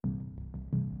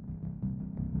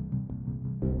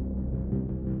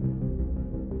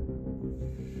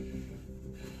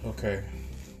Okay,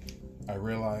 I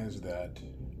realize that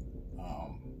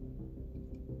um,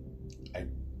 I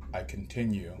I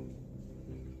continue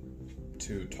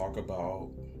to talk about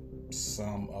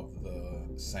some of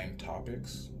the same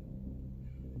topics,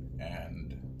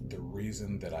 and the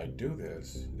reason that I do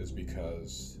this is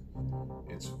because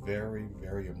it's very,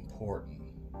 very important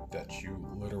that you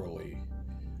literally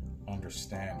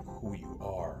understand who you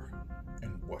are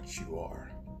and what you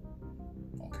are.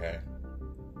 Okay?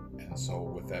 And so,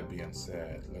 with that being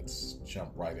said, let's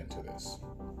jump right into this.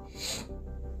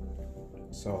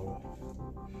 So,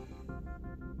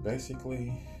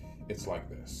 basically, it's like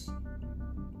this: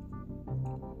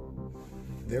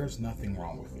 there's nothing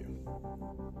wrong with you.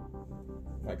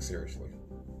 Like, seriously,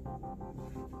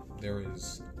 there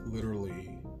is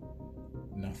literally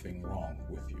nothing wrong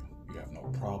with you. You have no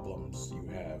problems, you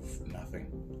have nothing.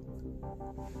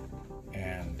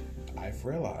 And I've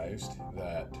realized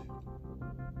that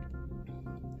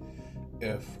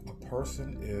if a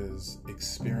person is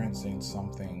experiencing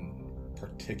something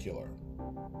particular,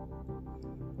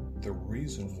 the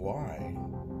reason why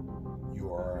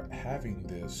you are having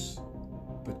this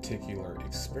particular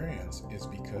experience is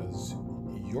because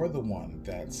you're the one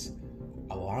that's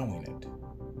allowing it.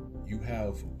 You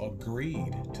have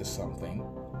agreed to something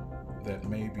that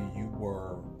maybe you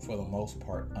were, for the most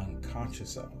part,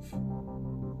 unconscious of.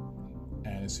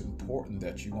 And it's important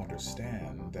that you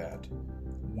understand that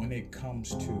when it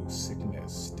comes to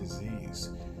sickness, disease,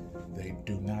 they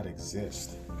do not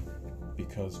exist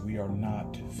because we are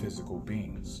not physical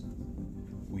beings.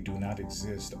 We do not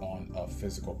exist on a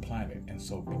physical planet. And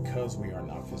so, because we are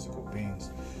not physical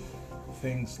beings,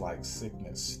 things like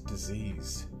sickness,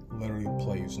 disease, literally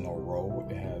plays no role.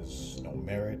 It has no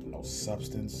merit, no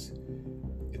substance.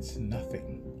 It's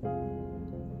nothing.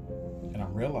 And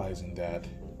I'm realizing that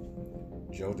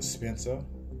Joe Dispenza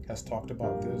has talked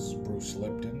about this. Bruce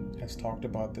Lipton has talked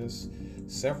about this.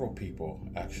 Several people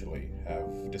actually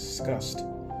have discussed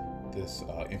this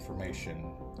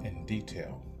information in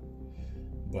detail.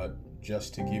 But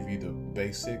just to give you the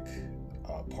basic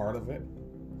part of it,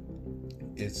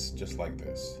 it's just like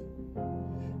this.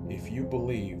 If you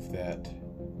believe that,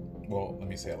 well, let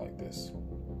me say it like this.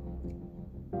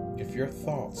 If your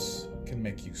thoughts can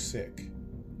make you sick,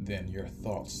 then your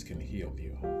thoughts can heal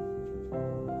you.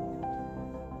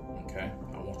 Okay?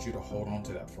 I want you to hold on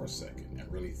to that for a second and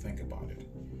really think about it.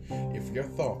 If your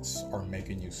thoughts are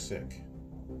making you sick,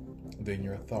 then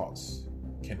your thoughts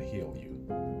can heal you.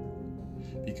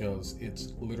 Because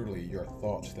it's literally your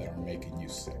thoughts that are making you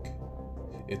sick.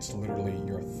 It's literally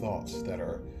your thoughts that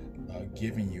are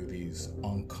giving you these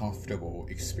uncomfortable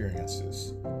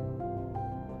experiences.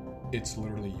 It's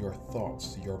literally your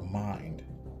thoughts, your mind,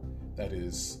 that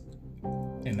is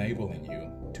enabling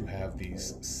you to have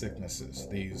these sicknesses,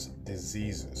 these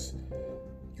diseases.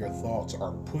 Your thoughts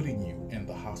are putting you in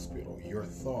the hospital. Your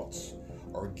thoughts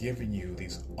are giving you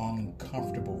these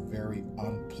uncomfortable, very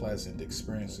unpleasant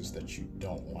experiences that you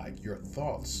don't like. Your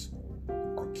thoughts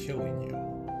are killing you.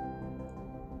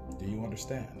 Do you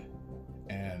understand?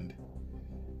 And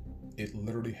it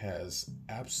literally has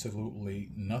absolutely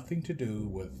nothing to do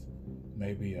with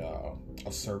maybe a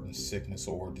certain sickness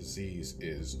or disease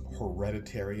is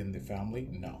hereditary in the family.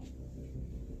 No.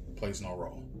 Plays no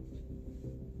role.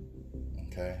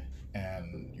 Okay?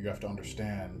 And you have to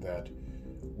understand that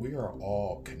we are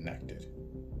all connected.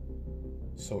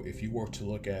 So if you were to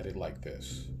look at it like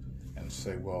this and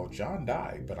say, well, John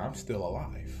died, but I'm still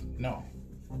alive. No.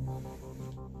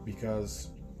 Because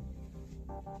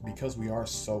we are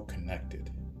so connected,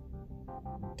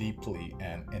 deeply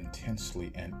and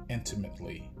intensely and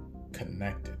intimately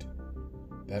connected.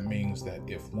 That means that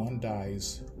if one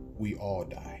dies, we all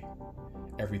die.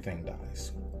 Everything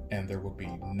dies. And there will be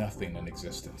nothing in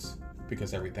existence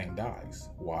because everything dies.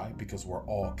 Why? Because we're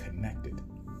all connected.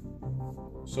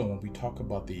 So when we talk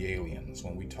about the aliens,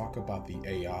 when we talk about the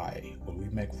AI, when we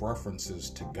make references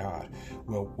to God,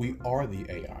 well, we are the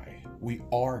AI. We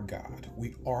are God.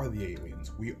 We are the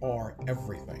aliens. We are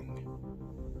everything.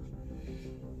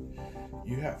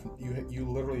 You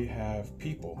literally have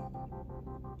people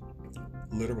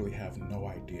literally have no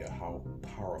idea how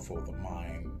powerful the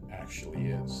mind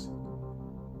actually is.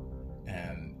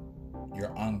 And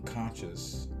you're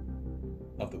unconscious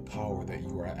of the power that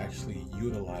you are actually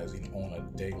utilizing on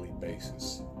a daily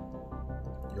basis.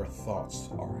 Your thoughts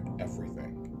are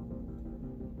everything.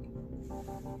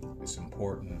 It's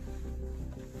important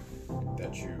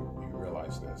that you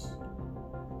realize this,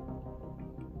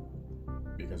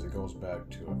 because it goes back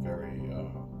to a very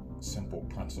simple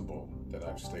principle that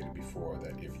I've stated before,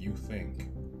 that if you think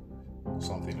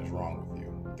something is wrong with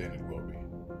you, then it will be.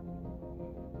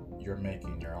 you're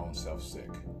making your own self sick.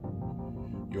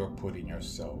 You're putting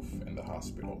yourself in the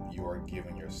hospital. You are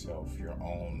giving yourself your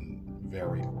own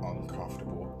very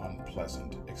uncomfortable,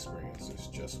 unpleasant experiences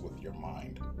just with your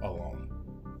mind alone.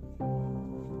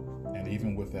 And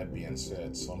even with that being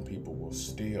said, some people will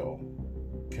still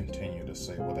continue to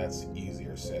say, well, that's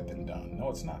easier said than done. No,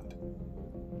 it's not.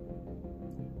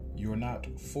 You're not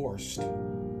forced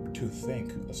to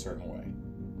think a certain way.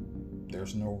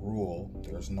 There's no rule,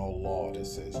 there's no law that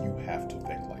says you have to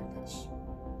think like this.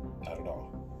 Not at all.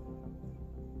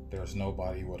 There's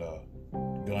nobody with a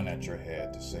gun at your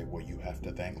head to say, well, you have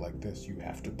to think like this, you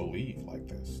have to believe like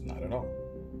this. Not at all.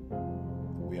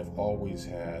 We have always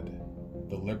had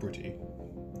the liberty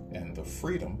and the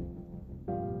freedom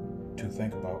to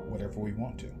think about whatever we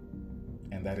want to.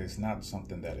 And that is not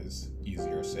something that is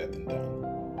easier said than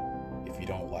done. If you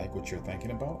don't like what you're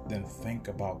thinking about, then think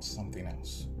about something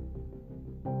else.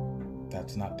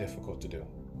 That's not difficult to do.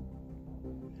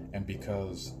 And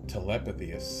because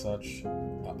telepathy is such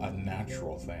a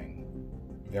natural thing,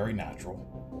 very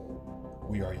natural,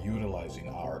 we are utilizing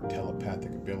our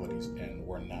telepathic abilities and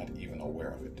we're not even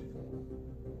aware of it.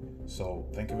 So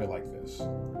think of it like this.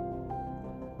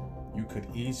 You could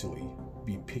easily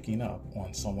be picking up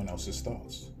on someone else's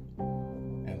thoughts,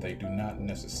 and they do not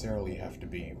necessarily have to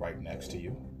be right next to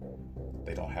you.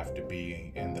 They don't have to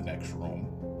be in the next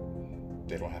room.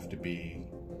 They don't have to be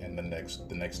in the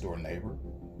next door neighbor.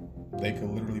 They could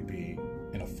literally be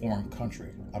in a foreign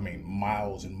country. I mean,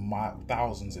 miles and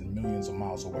thousands and millions of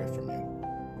miles away from you.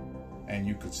 And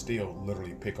you could still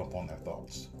literally pick up on their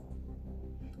thoughts.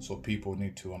 So people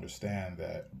need to understand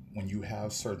that when you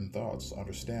have certain thoughts,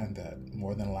 understand that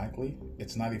more than likely,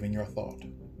 it's not even your thought.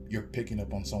 You're picking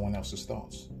up on someone else's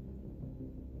thoughts.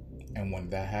 And when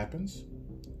that happens,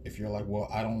 if you're like, well,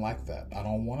 I don't like that, I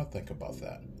don't want to think about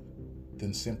that,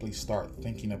 then simply start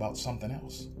thinking about something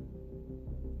else.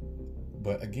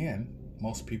 But again,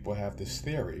 most people have this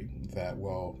theory that,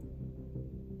 well,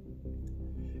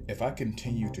 if I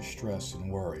continue to stress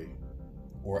and worry,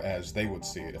 or as they would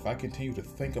see it, if I continue to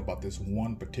think about this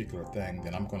one particular thing,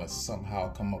 then I'm going to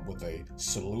somehow come up with a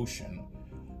solution,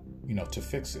 to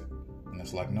fix it. And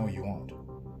it's like, no, you won't.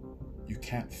 You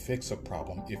can't fix a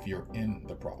problem if you're in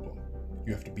the problem.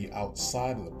 You have to be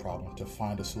outside of the problem to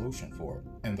find a solution for it.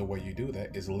 And the way you do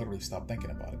that is literally stop thinking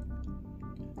about it.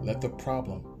 Let the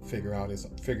problem figure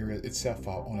itself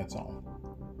out on its own.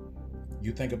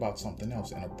 You think about something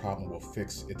else and a problem will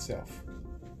fix itself.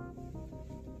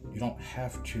 You don't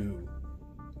have to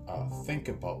think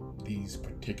about these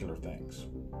particular things.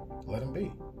 Let them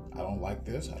be. I don't like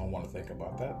this. I don't want to think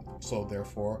about that. So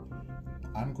therefore,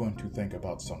 I'm going to think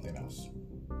about something else.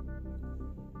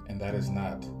 And that is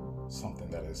not something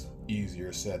that is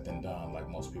easier said than done, like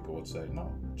most people would say.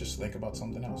 No, just think about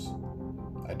something else.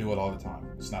 I do it all the time.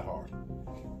 It's not hard.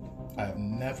 I have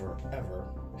never, ever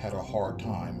had a hard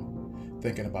time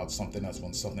thinking about something else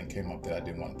when something came up that I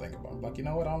didn't want to think about. Like, you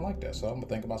know what? I don't like that, so I'm going to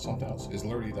think about something else. It's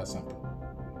literally that simple.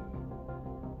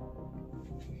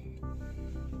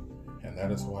 And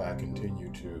that is why I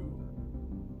continue to,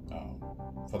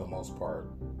 for the most part,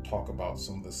 talk about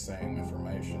some of the same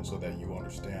information so that you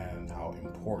understand how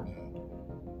important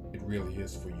it really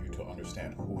is for you to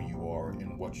understand who you are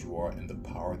and what you are and the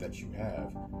power that you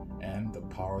have and the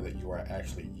power that you are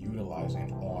actually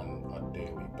utilizing on a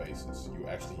daily basis. You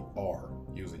actually are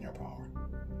using your power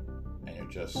and you're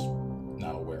just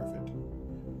not aware of it.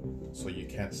 So you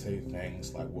can't say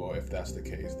things like, well, if that's the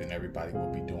case, then everybody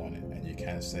will be doing it. And you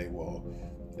can't say, well,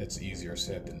 it's easier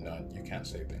said than done. You can't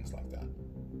say things like that.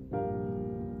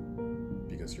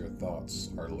 Because your thoughts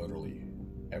are literally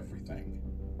everything.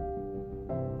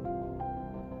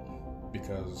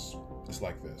 Because it's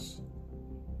like this.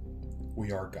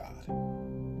 We are God.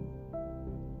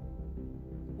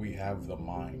 We have the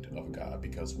mind of God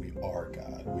because we are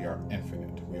God. We are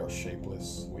infinite. We are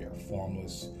shapeless. We are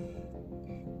formless.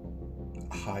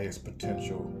 Highest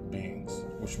potential beings,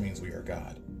 which means we are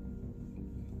God.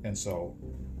 And so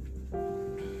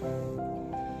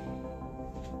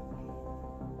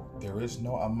there is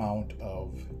no amount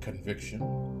of conviction,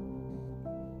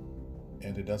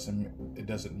 and it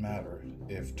doesn't matter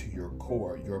if to your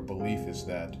core your belief is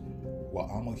that, well,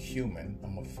 I'm a human,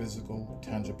 I'm a physical,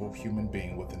 tangible human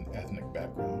being with an ethnic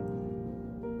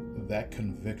background. That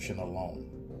conviction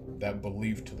alone, that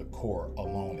belief to the core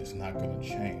alone is not going to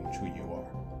change who you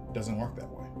are. It doesn't work that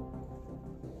way.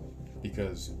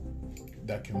 Because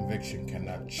that conviction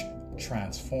cannot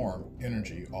transform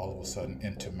energy all of a sudden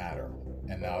into matter.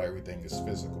 And now everything is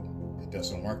physical. It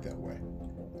doesn't work that way.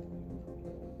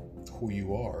 Who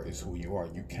you are is who you are.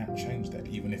 You can't change that.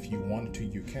 Even if you wanted to,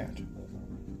 you can't.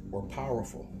 We're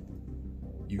powerful.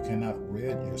 You cannot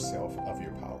rid yourself of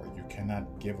your power. You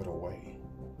cannot give it away.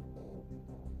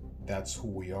 That's who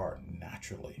we are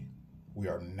naturally. We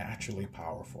are naturally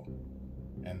powerful.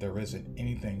 And there isn't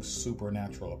anything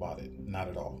supernatural about it. Not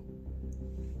at all.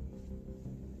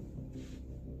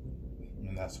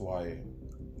 And that's why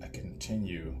I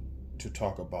continue to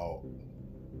talk about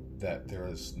that there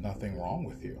is nothing wrong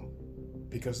with you.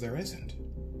 Because there isn't.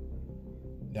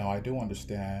 Now, I do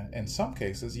understand, in some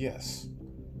cases, yes.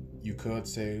 You could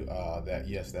say that,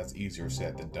 yes, that's easier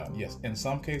said than done. Yes, in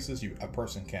some cases, a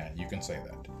person you can say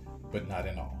that, but not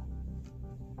in all.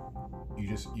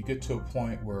 You get to a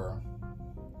point where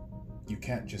you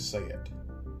can't just say it.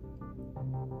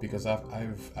 Because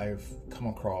I've come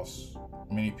across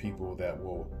many people that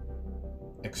will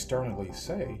externally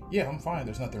say, yeah, I'm fine,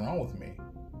 there's nothing wrong with me.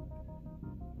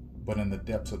 But in the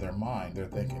depths of their mind, they're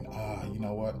thinking, you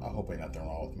know what? I hope ain't nothing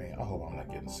wrong with me. I hope I'm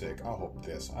not getting sick. I hope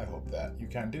this. I hope that. You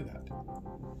can't do that.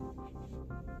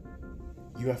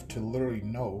 You have to literally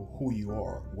know who you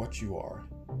are, what you are.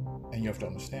 And you have to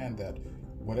understand that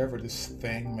whatever this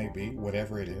thing may be,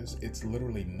 whatever it is, it's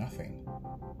literally nothing.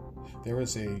 There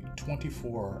is a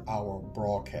 24-hour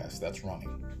broadcast that's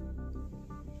running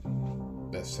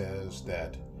that says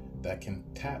that can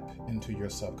tap into your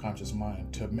subconscious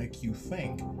mind to make you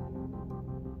think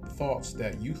thoughts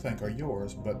that you think are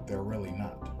yours, but they're really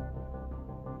not.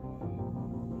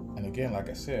 And again, like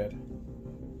I said,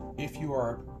 if you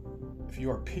are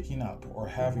picking up or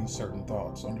having certain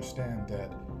thoughts, understand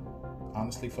that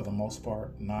honestly, for the most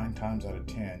part, 9 times out of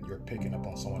 10, you're picking up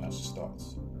on someone else's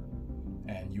thoughts.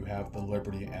 And you have the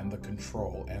liberty and the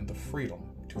control and the freedom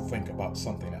to think about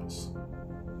something else.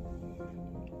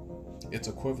 It's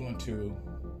equivalent to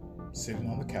sitting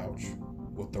on the couch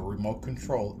with the remote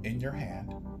control in your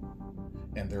hand,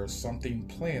 and there's something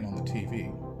playing on the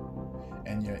TV,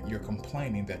 and yet you're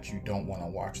complaining that you don't want to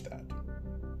watch that.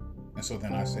 And so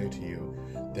then I say to you,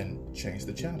 then change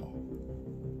the channel.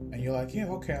 And you're like, yeah,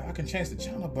 okay, I can change the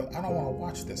channel, but I don't want to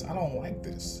watch this. I don't like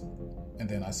this. And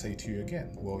then I say to you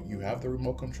again, well, you have the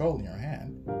remote control in your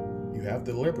hand. You have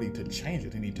the liberty to change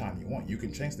it anytime you want. You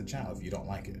can change the channel if you don't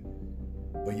like it.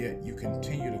 But yet you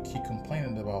continue to keep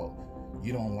complaining about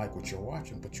you don't like what you're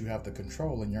watching, but you have the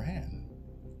control in your hand.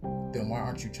 Then why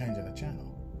aren't you changing the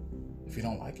channel? If you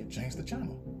don't like it, change the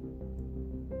channel.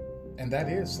 And that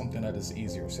is something that is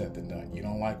easier said than done. You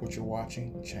don't like what you're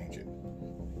watching, change it.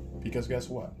 Because guess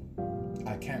what?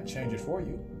 I can't change it for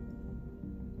you.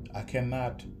 I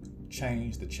cannot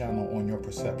change the channel on your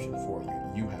perception for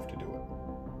you. You have to do it.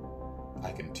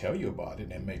 I can tell you about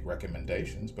it and make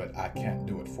recommendations, but I can't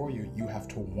do it for you. You have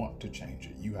to want to change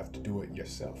it. You have to do it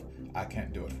yourself. I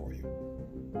can't do it for you.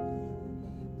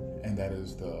 And that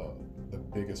is the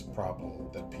biggest problem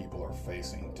that people are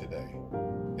facing today,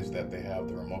 is that they have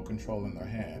the remote control in their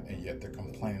hand, and yet they're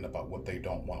complaining about what they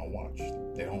don't want to watch.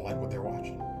 They don't like what they're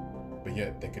watching, but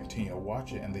yet they continue to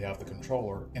watch it, and they have the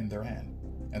controller in their hand,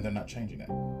 and they're not changing it.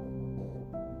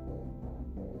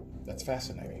 That's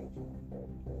fascinating.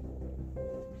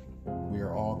 We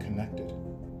are all connected.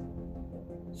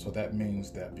 So that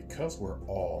means that because we're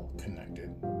all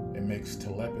connected, it makes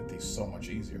telepathy so much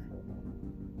easier.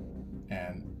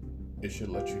 And it should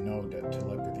let you know that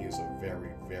telepathy is a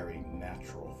very, very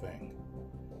natural thing.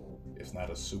 It's not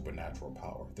a supernatural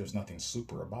power. There's nothing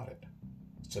super about it.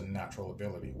 It's a natural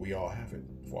ability. We all have it.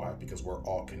 Why? Because we're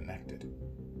all connected.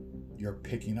 You're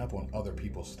picking up on other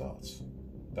people's thoughts.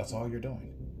 That's all you're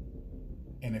doing.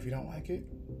 And if you don't like it,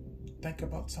 think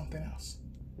about something else.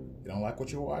 You don't like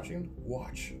what you're watching?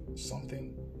 Watch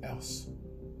something else.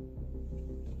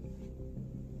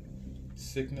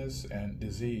 Sickness and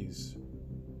disease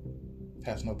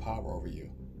has no power over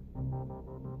you.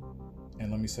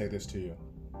 And let me say this to you.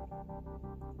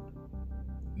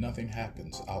 Nothing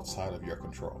happens outside of your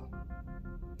control.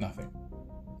 Nothing.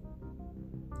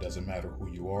 Doesn't matter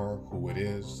who you are, who it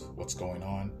is, what's going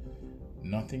on.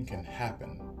 Nothing can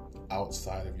happen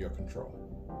outside of your control.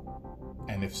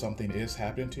 And if something is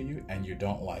happening to you and you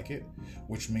don't like it,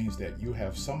 which means that you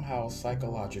have somehow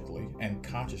psychologically and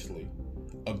consciously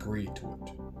agreed to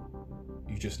it.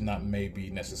 You just not maybe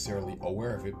necessarily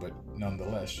aware of it, but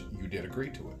nonetheless, you did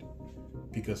agree to it.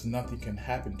 Because nothing can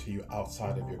happen to you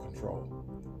outside of your control.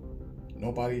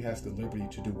 Nobody has the liberty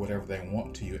to do whatever they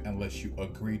want to you unless you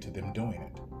agree to them doing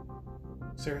it.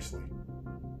 Seriously.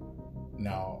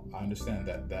 Now, I understand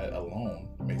that that alone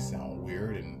may sound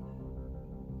weird and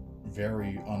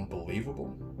very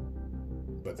unbelievable,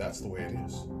 but that's the way it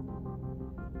is.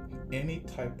 Any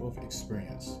type of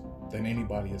experience that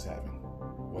anybody is having,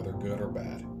 whether good or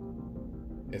bad,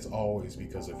 it's always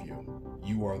because of you.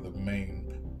 You are the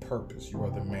main purpose. You are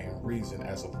the main reason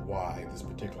as of why this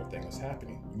particular thing is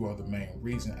happening. You are the main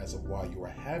reason as of why you are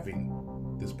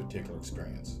having this particular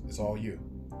experience. It's all you.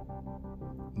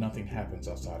 Nothing happens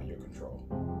outside of your control,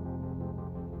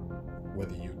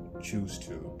 whether you choose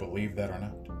to believe that or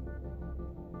not.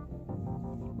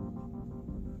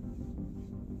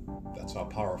 That's how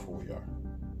powerful we are.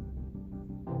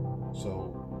 So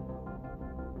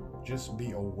just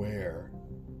be aware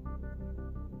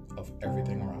of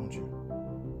everything around you.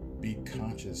 Be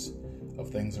conscious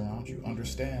of things around you.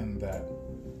 Understand that,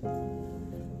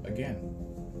 again,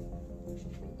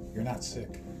 you're not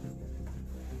sick.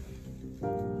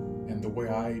 And the way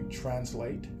I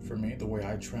translate, for me, the way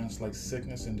I translate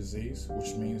sickness and disease,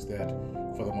 which means that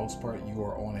for the most part you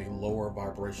are on a lower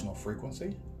vibrational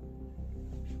frequency.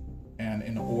 And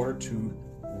in order to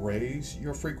raise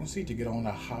your frequency, to get on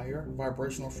a higher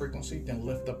vibrational frequency, then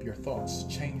lift up your thoughts,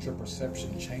 change your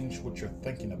perception, change what you're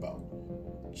thinking about,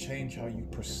 change how you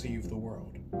perceive the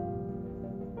world.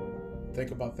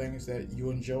 Think about things that you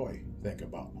enjoy, think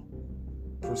about.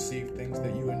 Perceive things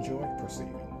that you enjoy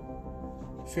perceiving.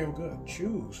 Feel good.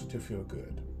 Choose to feel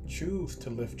good. Choose to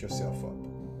lift yourself up.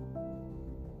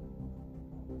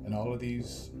 And all of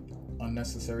these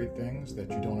unnecessary things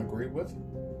that you don't agree with,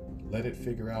 let it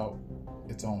figure out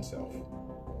its own self.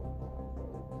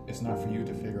 It's not for you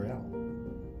to figure it out.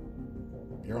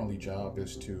 Your only job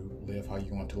is to live how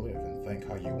you want to live and think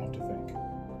how you want to think.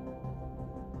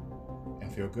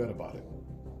 And feel good about it.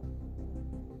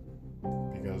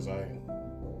 Because I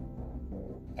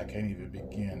can't even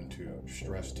begin to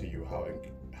stress to you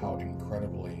how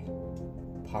incredibly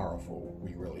powerful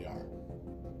we really are,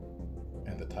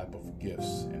 and the type of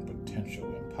gifts and potential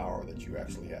and power that you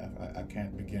actually have. I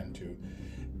can't begin to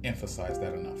emphasize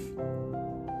that enough.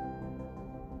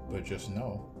 But just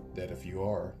know that if you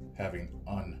are having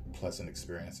unpleasant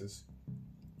experiences,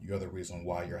 you're the reason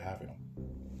why you're having them.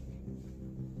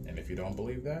 And if you don't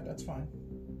believe that, that's fine.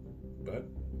 But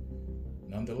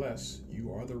nonetheless,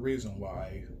 you are the reason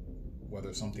why,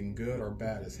 whether something good or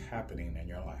bad is happening in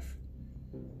your life.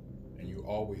 And you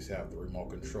always have the remote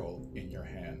control in your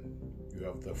hand. You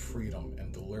have the freedom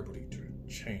and the liberty to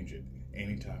change it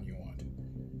anytime you want.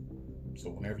 So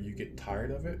whenever you get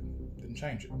tired of it, then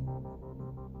change it.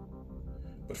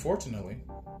 But fortunately,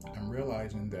 I'm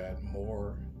realizing that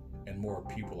more and more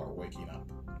people are waking up,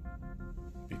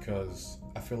 because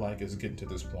I feel like it's getting to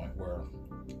this point where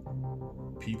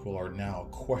people are now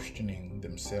questioning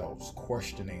themselves,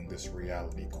 questioning this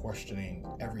reality, questioning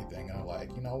everything. And I'm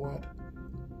like, you know what?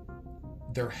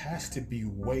 There has to be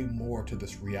way more to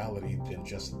this reality than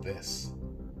just this.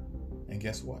 And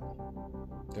guess what?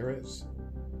 There is.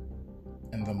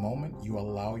 And the moment you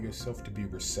allow yourself to be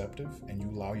receptive and you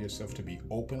allow yourself to be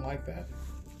open like that,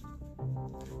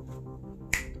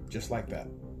 just like that,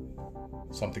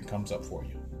 something comes up for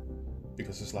you.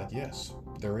 Because it's like, yes,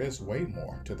 there is way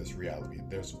more to this reality.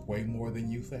 There's way more than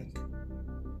you think.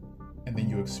 And then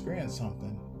you experience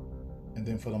something, and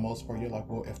then for the most part, you're like,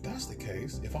 well, if that's the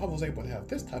case, if I was able to have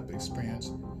this type of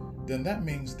experience, then that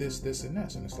means this, this, and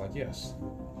this. And it's like, yes,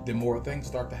 then more things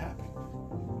start to happen.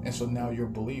 And so now your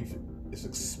belief is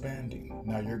expanding.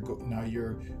 Now you're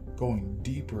going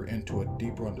deeper into a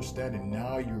deeper understanding.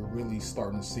 Now you're really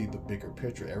starting to see the bigger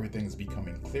picture. Everything's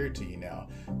becoming clear to you now,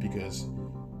 because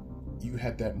you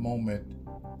had that moment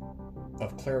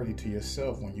of clarity to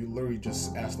yourself when you literally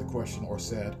just asked the question or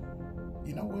said,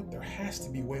 you know what, there has to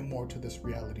be way more to this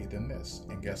reality than this.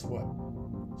 And guess what?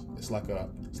 It's like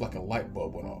a light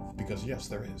bulb went off, because yes,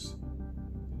 there is.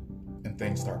 And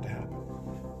things start to happen.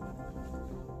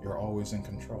 You're always in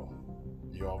control.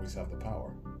 You always have the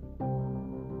power.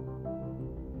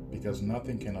 Because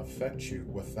nothing can affect you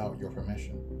without your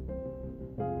permission.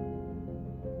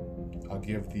 I'll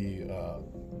give the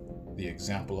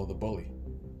example of the bully.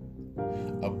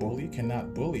 A bully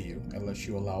cannot bully you unless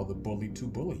you allow the bully to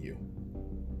bully you.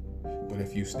 But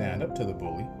if you stand up to the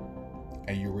bully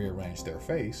and you rearrange their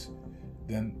face,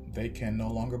 then they can no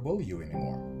longer bully you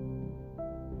anymore.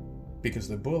 Because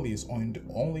the bully is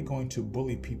only going to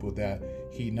bully people that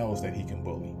he knows that he can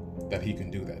bully, that he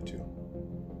can do that to.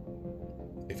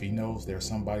 If he knows there's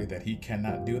somebody that he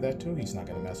cannot do that to, he's not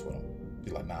going to mess with him.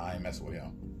 He's like, nah, I ain't messing with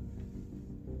him.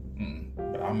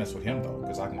 But I'll mess with him though,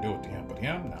 because I can do it to him. But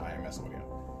him, nah, I ain't messing with him.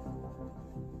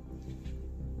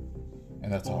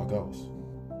 And that's how it goes.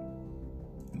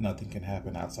 Nothing can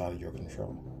happen outside of your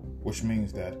control, which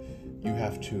means that you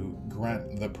have to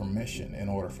grant the permission in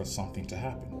order for something to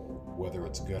happen, whether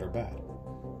it's good or bad.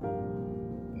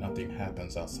 Nothing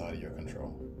happens outside of your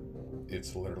control.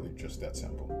 It's literally just that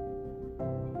simple.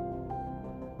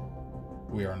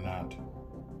 We are not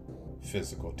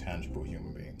physical, tangible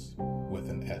human beings with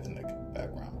an ethnic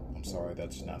background. I'm sorry,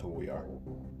 that's not who we are.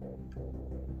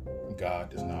 God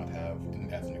does not have an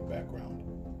ethnic background.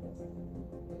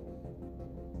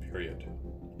 Period.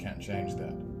 You can't change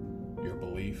that. Your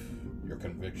belief, your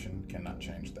conviction cannot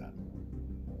change that.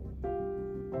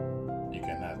 You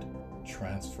cannot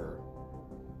transfer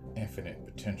infinite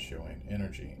potential and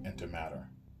energy into matter.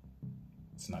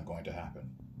 It's not going to happen.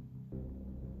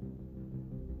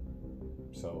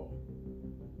 So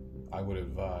I would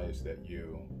advise that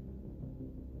you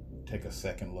take a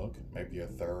second look, maybe a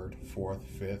third, fourth,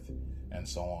 fifth, and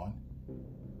so on,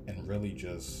 and really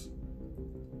just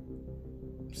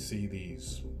see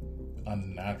these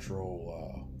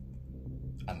unnatural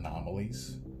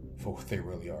anomalies for what they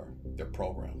really are. They're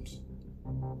programs.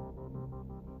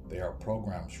 They are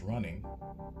programs running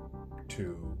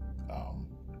to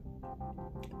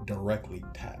directly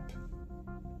tap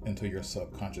into your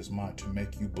subconscious mind to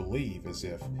make you believe as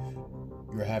if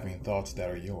you're having thoughts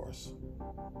that are yours.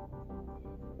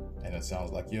 And it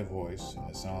sounds like your voice, and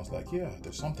it sounds like, yeah,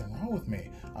 there's something wrong with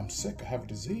me. I'm sick, I have a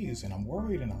disease, and I'm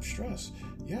worried, and I'm stressed.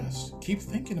 Yes, keep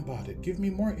thinking about it. Give me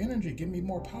more energy, give me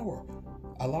more power.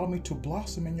 Allow me to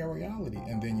blossom in your reality.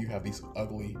 And then you have these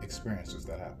ugly experiences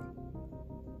that happen.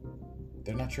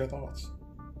 They're not your thoughts.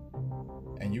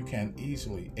 And you can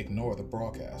easily ignore the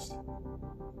broadcast.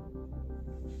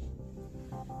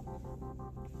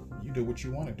 You do what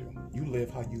you want to do. You live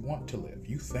how you want to live.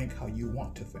 You think how you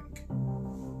want to think.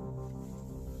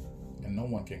 And no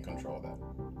one can control that.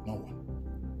 No one.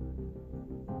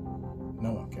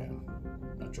 No one can.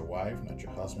 Not your wife, not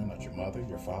your husband, not your mother,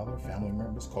 your father, family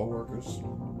members, co-workers.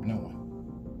 No one.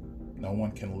 No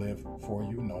one can live for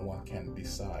you. No one can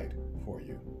decide for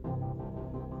you.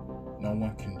 No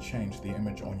one can change the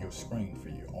image on your screen for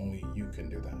you. Only you can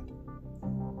do that.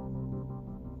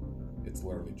 It's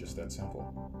literally just that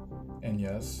simple. And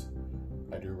yes,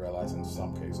 I do realize in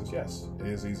some cases, yes, it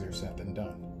is easier said than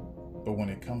done. But when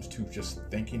it comes to just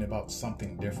thinking about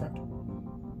something different,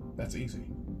 that's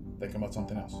easy. Think about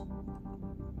something else.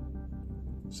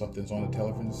 Something's on the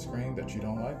television screen that you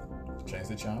don't like, change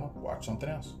the channel, watch something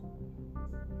else.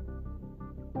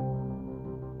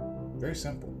 Very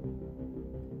simple.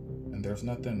 And there's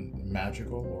nothing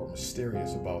magical or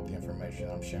mysterious about the information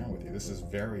I'm sharing with you. This is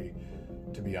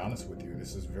to be honest with you,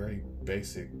 this is very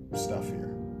basic stuff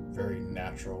here. Very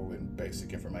natural and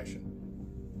basic information.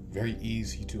 Very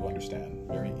easy to understand.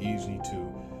 Very easy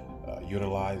to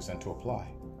utilize and to apply.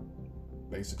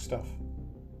 Basic stuff.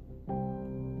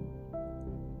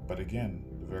 But again,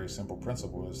 the very simple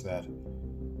principle is that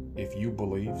if you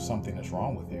believe something is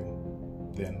wrong with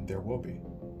you, then there will be.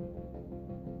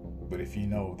 But if you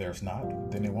know there's not,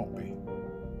 then it won't be.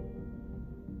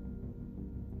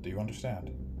 Do you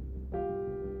understand?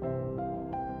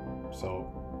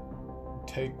 So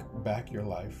take back your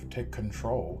life, take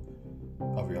control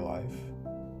of your life,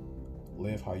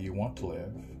 live how you want to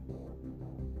live,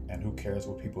 and who cares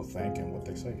what people think and what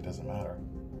they say? It doesn't matter.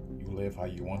 You live how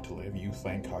you want to live, you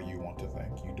think how you want to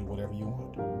think, you do whatever you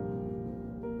want.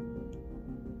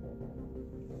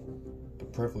 The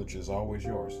privilege is always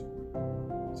yours.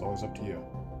 It's always up to you.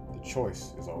 The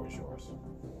choice is always yours.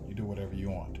 You do whatever you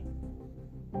want.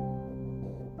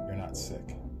 You're not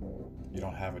sick. You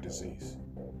don't have a disease.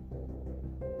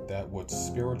 That would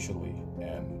spiritually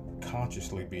and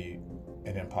consciously be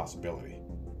an impossibility.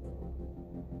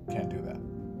 Can't do that.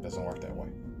 Doesn't work that way.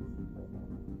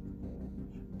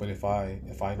 But if I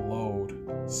load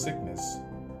sickness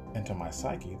into my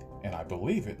psyche and I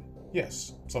believe it,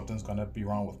 yes, something's going to be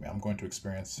wrong with me. I'm going to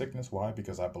experience sickness. Why?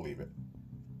 Because I believe it.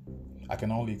 I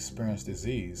can only experience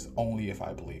disease only if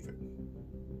I believe it.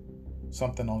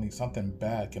 Something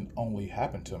bad can only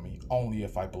happen to me only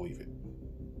if I believe it.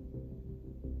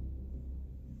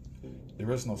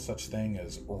 There is no such thing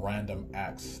as random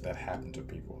acts that happen to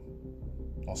people.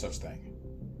 No such thing.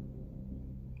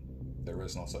 There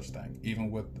is no such thing.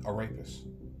 Even with a rapist.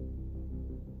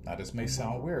 Now this may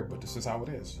sound weird, but this is how it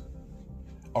is.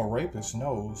 A rapist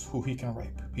knows who he can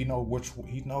rape. He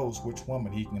knows which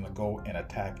woman he can go and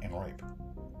attack and rape.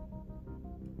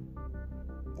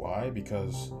 Why?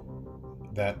 Because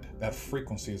that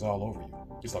frequency is all over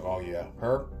you. It's like, oh yeah,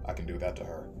 her, I can do that to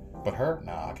her. But her,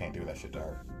 nah, I can't do that shit to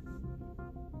her.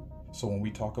 So when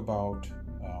we talk about,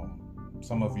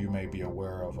 some of you may be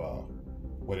aware of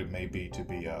what it may be to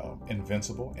be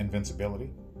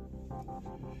invincibility.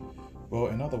 Well,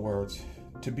 in other words,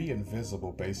 to be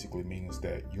invisible basically means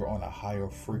that you're on a higher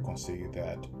frequency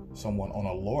that someone on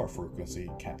a lower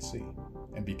frequency can't see.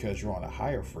 And because you're on a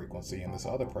higher frequency and this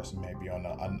other person may be on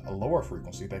a lower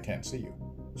frequency, they can't see you.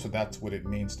 So that's what it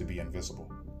means to be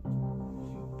invisible.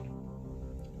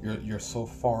 You're so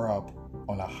far up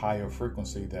on a higher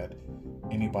frequency that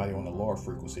anybody on the lower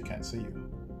frequency can't see you,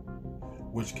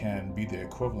 which can be the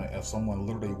equivalent of someone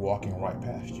literally walking right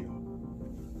past you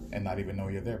and not even know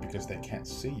you're there because they can't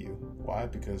see you. Why?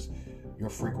 Because your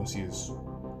frequency is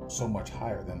so much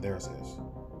higher than theirs is.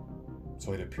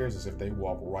 So it appears as if they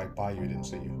walked right by you and didn't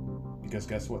see you. Because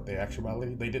guess what? The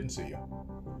actuality, they didn't see you.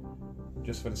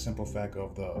 Just for the simple fact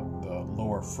of the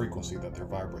lower frequency that they're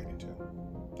vibrating to.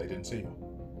 They didn't see you.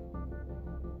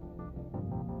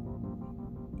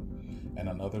 And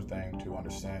another thing to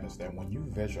understand is that when you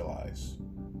visualize,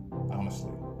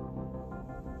 honestly,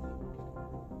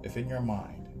 if in your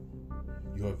mind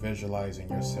you are visualizing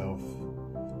yourself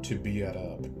to be at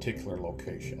a particular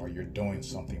location or you're doing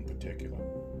something particular,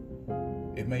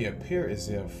 it may appear as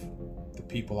if the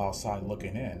people outside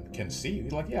looking in can see you.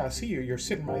 Like, yeah, I see you. You're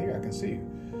sitting right here. I can see you.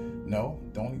 No,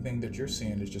 the only thing that you're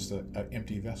seeing is just an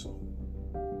empty vessel.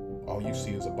 All you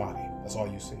see is a body. That's all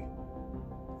you see.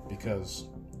 Because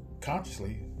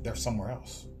consciously, they're somewhere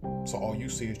else. So all you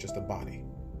see is just a body.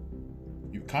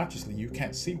 You consciously, you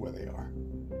can't see where they are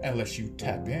unless you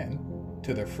tap in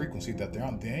to their frequency that they're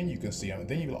on. Then you can see them. And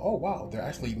then you go, oh, wow, they're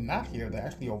actually not here. They're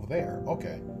actually over there.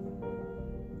 Okay.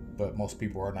 But most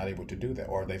people are not able to do that,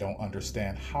 or they don't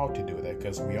understand how to do that,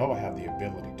 because we all have the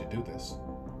ability to do this.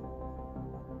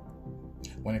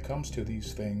 When it comes to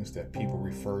these things that people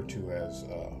refer to as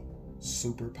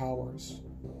superpowers,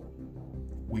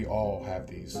 we all have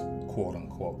these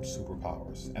quote-unquote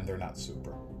superpowers, and they're not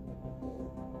super.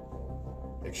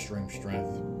 Extreme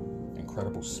strength,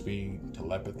 incredible speed,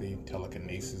 telepathy,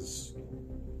 telekinesis,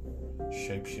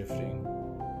 shape-shifting,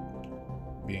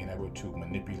 being able to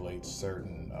manipulate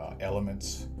certain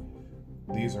elements.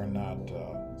 These are not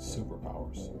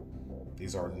superpowers.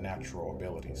 These are natural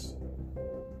abilities.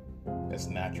 As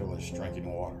natural as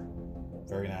drinking water.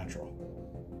 Very natural.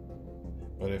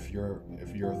 But if your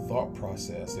thought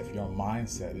process, if your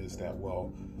mindset is that,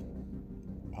 well,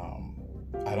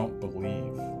 I don't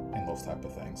believe in those type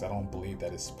of things. I don't believe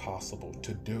that it's possible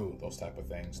to do those type of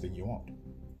things, then you won't.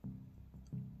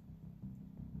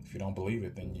 If you don't believe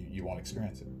it, then you won't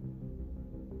experience it.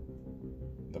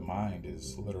 The mind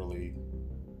is literally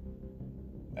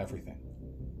everything.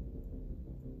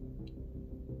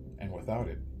 And without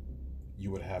it,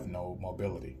 you would have no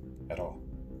mobility at all.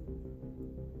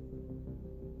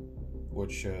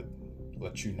 Which should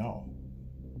let you know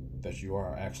that you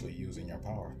are actually using your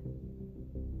power.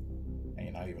 And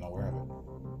you're not even aware of it.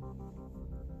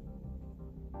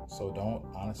 So don't,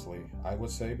 honestly, I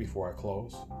would say before I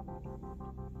close,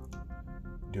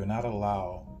 do not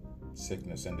allow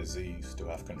sickness and disease to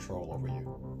have control over you.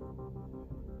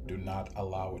 Do not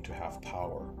allow it to have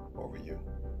power over you.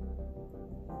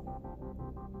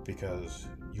 Because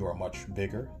you are much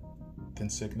bigger than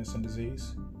sickness and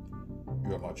disease.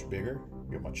 You are much bigger.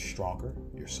 You're much stronger.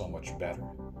 You're so much better.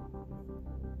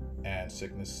 And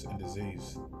sickness and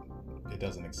disease, it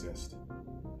doesn't exist.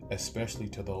 Especially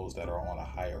to those that are on a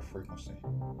higher frequency.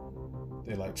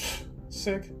 They're like,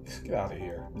 sick? Get out of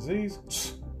here. Disease?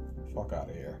 Fuck out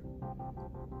of here.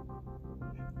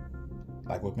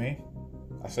 Like with me,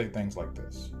 I say things like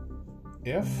this.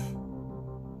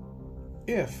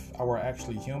 If I were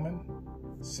actually human,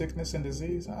 sickness and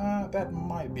disease, that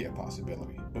might be a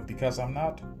possibility. But because I'm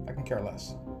not, I can care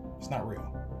less. It's not real.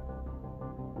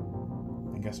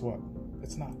 And guess what?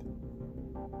 It's not.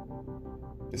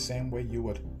 The same way you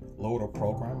would load a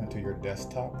program into your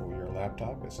desktop or your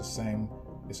laptop, it's the same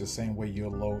way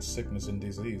you'll load sickness and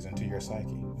disease into your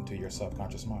psyche, into your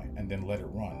subconscious mind, and then let it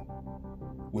run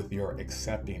with your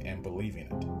accepting and believing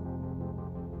it.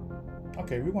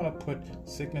 Okay, we want to put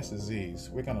sickness, disease,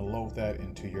 we're going to load that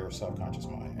into your subconscious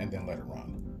mind and then let it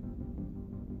run.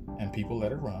 And people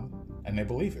let it run and they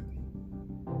believe it.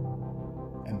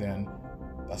 And then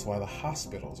that's why the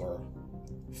hospitals are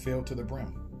filled to the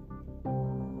brim.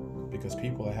 Because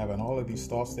people are having all of these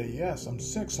thoughts that, yes, I'm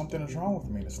sick, something is wrong with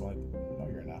me. And it's like, no,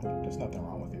 you're not. There's nothing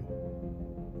wrong with you.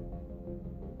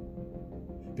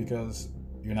 Because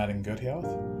you're not in good health,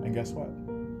 and guess what?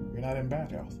 You're not in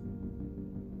bad health.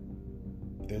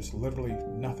 There's literally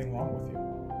nothing wrong with you.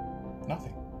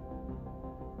 Nothing.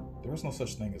 There is no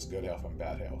such thing as good health and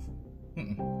bad health.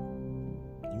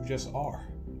 You just are.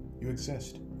 You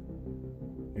exist.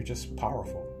 You're just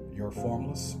powerful. You're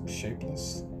formless,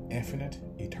 shapeless, infinite,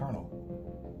 eternal.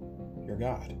 You're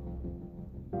God.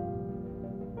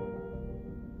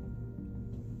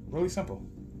 Really simple.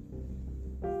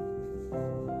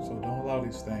 So don't allow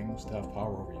these things to have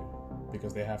power over you,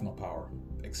 because they have no power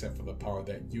except for the power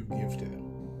that you give to them.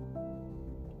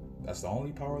 That's the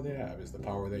only power they have, is the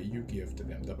power that you give to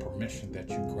them, the permission that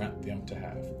you grant them to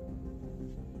have.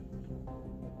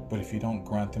 But if you don't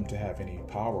grant them to have any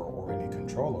power or any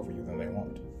control over you, then they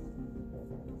won't.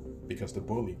 Because the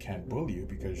bully can't bully you,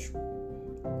 because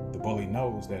the bully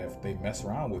knows that if they mess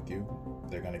around with you,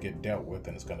 they're going to get dealt with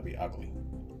and it's going to be ugly.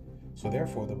 So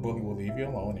therefore, the bully will leave you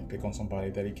alone and pick on somebody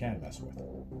that he can mess with.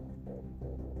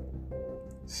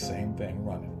 Same thing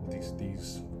running with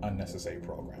these unnecessary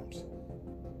programs.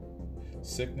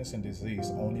 Sickness and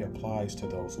disease only applies to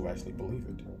those who actually believe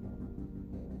it.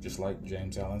 Just like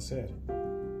James Allen said,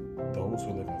 those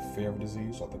who live in fear of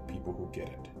disease are the people who get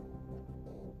it.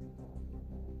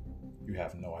 You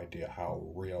have no idea how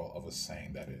real of a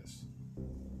saying that is.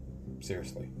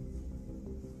 Seriously.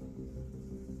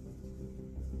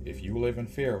 If you live in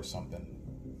fear of something,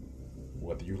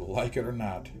 whether you like it or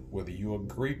not, whether you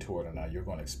agree to it or not, you're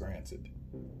going to experience it.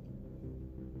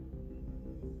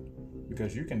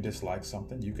 Because you can dislike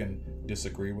something, you can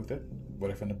disagree with it, but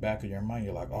if in the back of your mind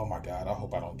you're like, oh my God, I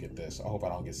hope I don't get this, I hope I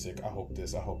don't get sick, I hope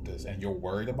this, and you're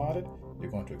worried about it,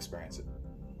 you're going to experience it.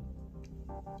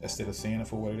 Instead of seeing it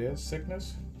for what it is,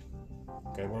 sickness,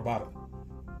 okay, what about it?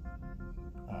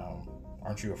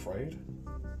 Aren't you afraid?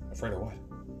 Afraid of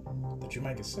what? That you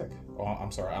might get sick. Oh,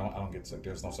 I'm sorry, I don't get sick.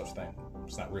 There's no such thing.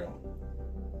 It's not real.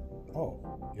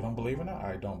 Oh, you don't believe in it?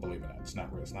 I don't believe in it. It's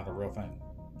not real. It's not a real thing.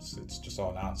 It's just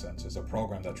all nonsense. It's a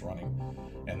program that's running,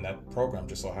 and that program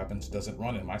just so happens doesn't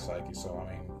run in my psyche. So,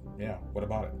 I mean, yeah, what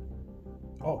about it?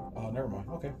 Oh, never mind.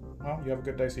 Okay, well, you have a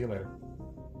good day. See you later.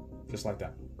 Just like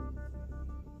that.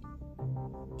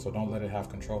 So don't let it have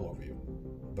control over you.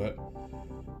 But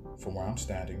from where I'm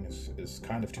standing, it's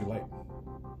kind of too late.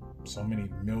 So many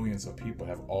millions of people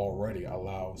have already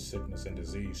allowed sickness and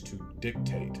disease to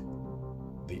dictate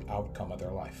the outcome of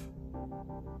their life.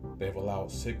 They've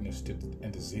allowed sickness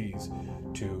and disease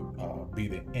to be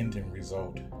the ending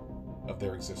result of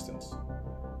their existence.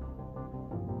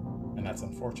 And that's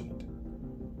unfortunate.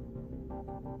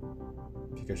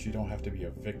 Because you don't have to be a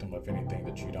victim of anything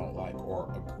that you don't like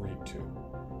or agree to.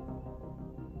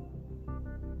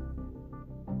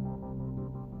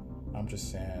 I'm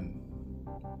just saying,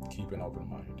 keep an open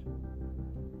mind.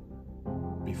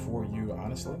 Before you,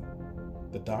 honestly,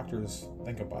 the doctors,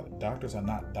 think about it, doctors are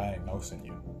not diagnosing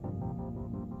you.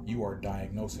 You are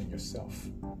diagnosing yourself.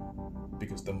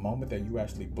 Because the moment that you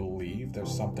actually believe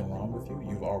there's something wrong with you,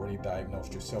 you've already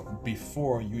diagnosed yourself.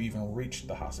 Before you even reach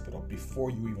the hospital,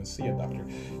 before you even see a doctor,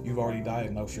 you've already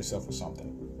diagnosed yourself with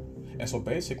something. And so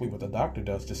basically what the doctor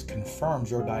does just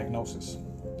confirms your diagnosis.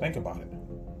 Think about it.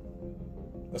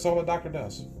 That's all the doctor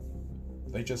does.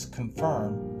 They just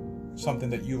confirm something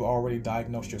that you've already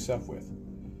diagnosed yourself with.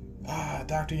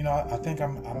 Doctor, I think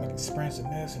I'm experiencing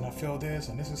this, and I feel this,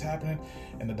 and this is happening.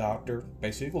 And the doctor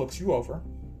basically looks you over,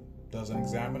 does an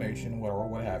examination, or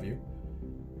what have you,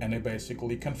 and they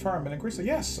basically confirm and agree. So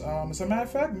yes, as a matter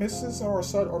of fact, Mrs. or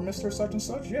Mr. such and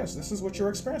such, yes, this is what you're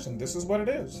experiencing. This is what it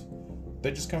is.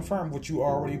 They just confirm what you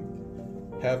already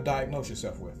have diagnosed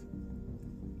yourself with.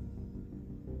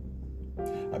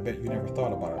 I bet you never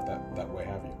thought about it that way,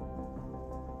 have you?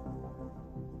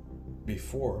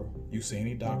 Before you see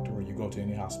any doctor or you go to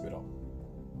any hospital,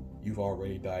 you've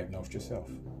already diagnosed yourself.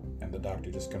 And the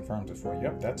doctor just confirms it for you.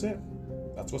 Yep, that's it.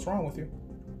 That's what's wrong with you.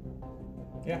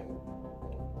 Yeah.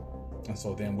 And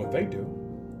so then what they do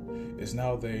is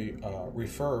now they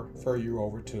refer you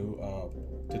over to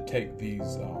take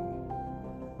these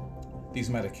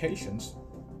medications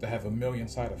that have 1 million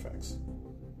side effects.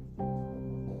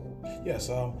 Yes,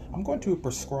 I'm going to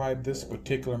prescribe this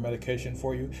particular medication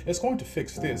for you. It's going to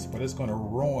fix this, but it's going to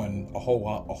ruin a whole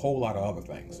lot of other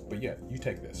things. But yeah, you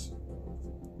take this.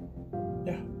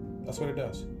 Yeah, that's what it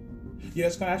does. Yeah,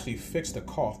 it's going to actually fix the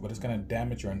cough, but it's going to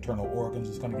damage your internal organs.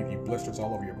 It's going to give you blisters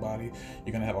all over your body.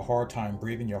 You're going to have a hard time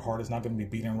breathing. Your heart is not going to be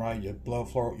beating right. Your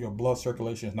blood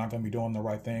circulation is not going to be doing the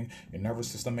right thing. Your nervous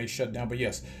system may shut down. But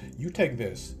yes, you take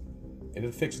this.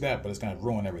 It'll fix that, but it's going to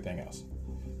ruin everything else.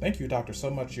 Thank you, doctor,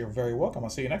 so much. You're very welcome. I'll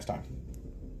see you next time.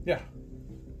 Yeah,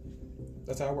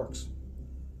 that's how it works.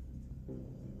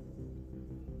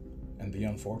 And the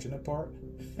unfortunate part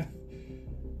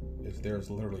is there's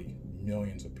literally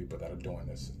millions of people that are doing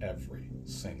this every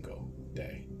single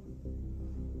day.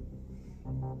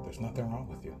 There's nothing wrong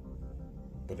with you.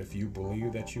 But if you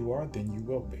believe that you are, then you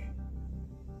will be.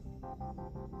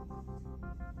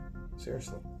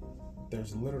 Seriously,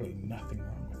 there's literally nothing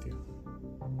wrong with you.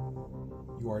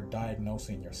 You are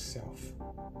diagnosing yourself.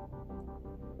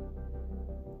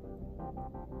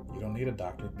 You don't need a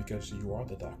doctor because you are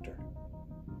the doctor.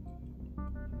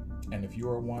 And if you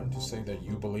are one to say that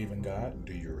you believe in God,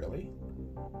 do you really?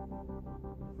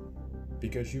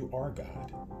 Because you are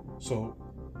God. So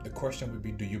the question would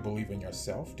be, do you believe in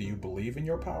yourself? Do you believe in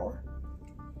your power?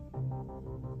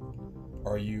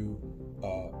 Are you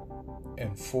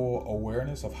in full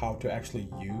awareness of how to actually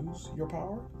use your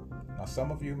power? Now,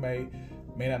 some of you may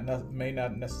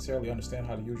not necessarily understand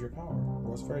how to use your power.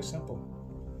 Well, it's very simple.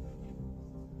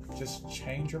 Just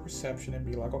change your perception and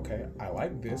be like, okay, I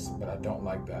like this, but I don't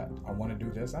like that. I want to do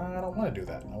this. I don't want to do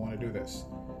that. I want to do this.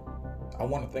 I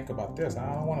want to think about this. I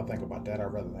don't want to think about that.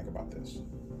 I'd rather think about this.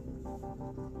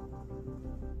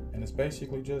 And it's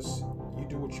basically just, you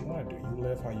do what you want to do. You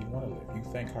live how you want to live. You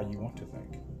think how you want to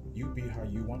think. You be how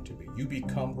you want to be. You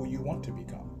become who you want to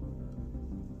become.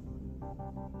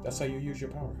 That's how you use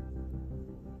your power.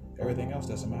 Everything else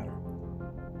doesn't matter.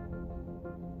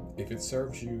 If it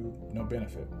serves you no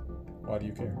benefit, why do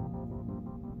you care?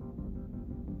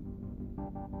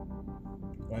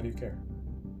 Why do you care?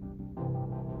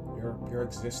 Your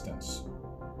existence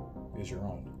is your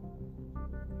own.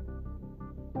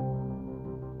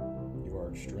 You are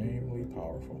extremely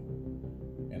powerful.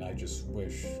 And I just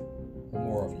wish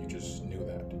more of you just knew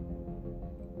that.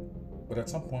 But at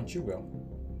some point you will.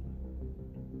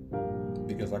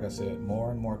 Because like I said,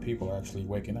 more and more people are actually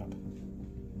waking up.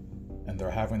 And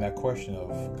they're having that question of,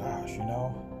 gosh,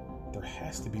 there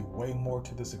has to be way more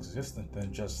to this existence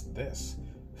than just this.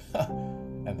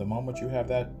 And the moment you have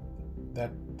that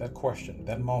question,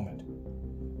 that moment,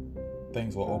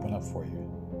 things will open up for you.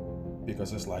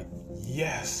 Because it's like,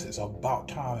 yes, it's about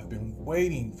time. I've been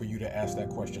waiting for you to ask that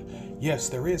question. Yes,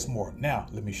 there is more. Now,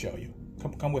 let me show you.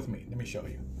 Come with me. Let me show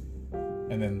you.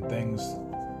 And then things,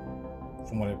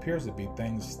 from what it appears to be,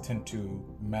 things tend to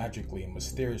magically and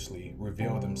mysteriously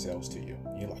reveal themselves to you.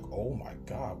 You're like, oh my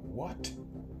God, what?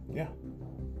 Yeah.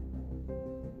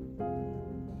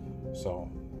 So,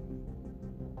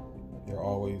 you're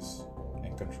always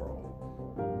in control.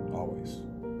 Always.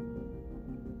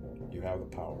 You have the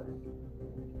power.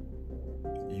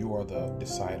 You are the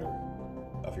decider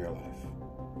of your life.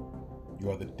 You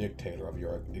are the dictator of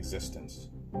your existence.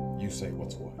 You say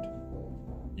what's what.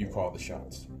 You call the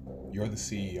shots. You're the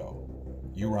CEO.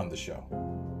 You run the show.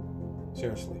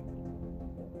 Seriously.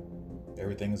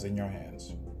 Everything is in your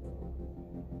hands.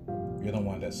 You're the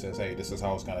one that says, hey, this is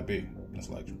how it's going to be. And it's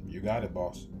like, you got it,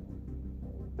 boss.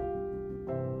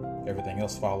 Everything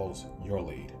else follows your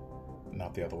lead,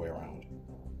 not the other way around.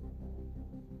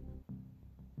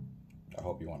 I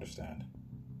hope you understand.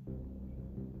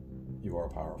 You are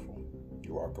powerful.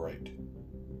 You are great.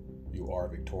 You are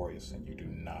victorious, and you do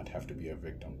not have to be a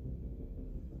victim.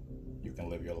 You can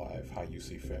live your life how you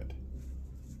see fit.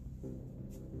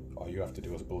 All you have to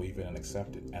do is believe it and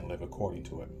accept it and live according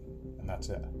to it. And that's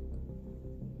it.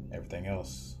 Everything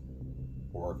else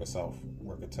will work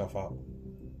itself out.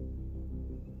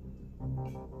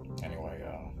 Anyway,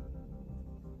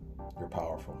 you're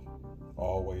powerful.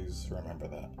 Always remember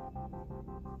that.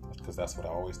 Because that's what I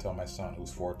always tell my son,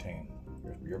 who's 14.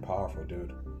 You're powerful,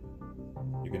 dude.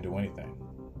 You can do anything.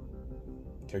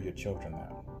 Tell your children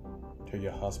that. Tell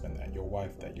your husband that, your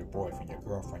wife that, your boyfriend, your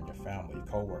girlfriend, your family, your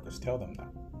co-workers. Tell them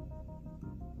that.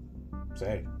 Say,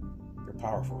 hey, you're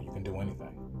powerful. You can do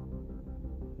anything.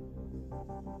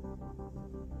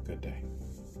 Good day.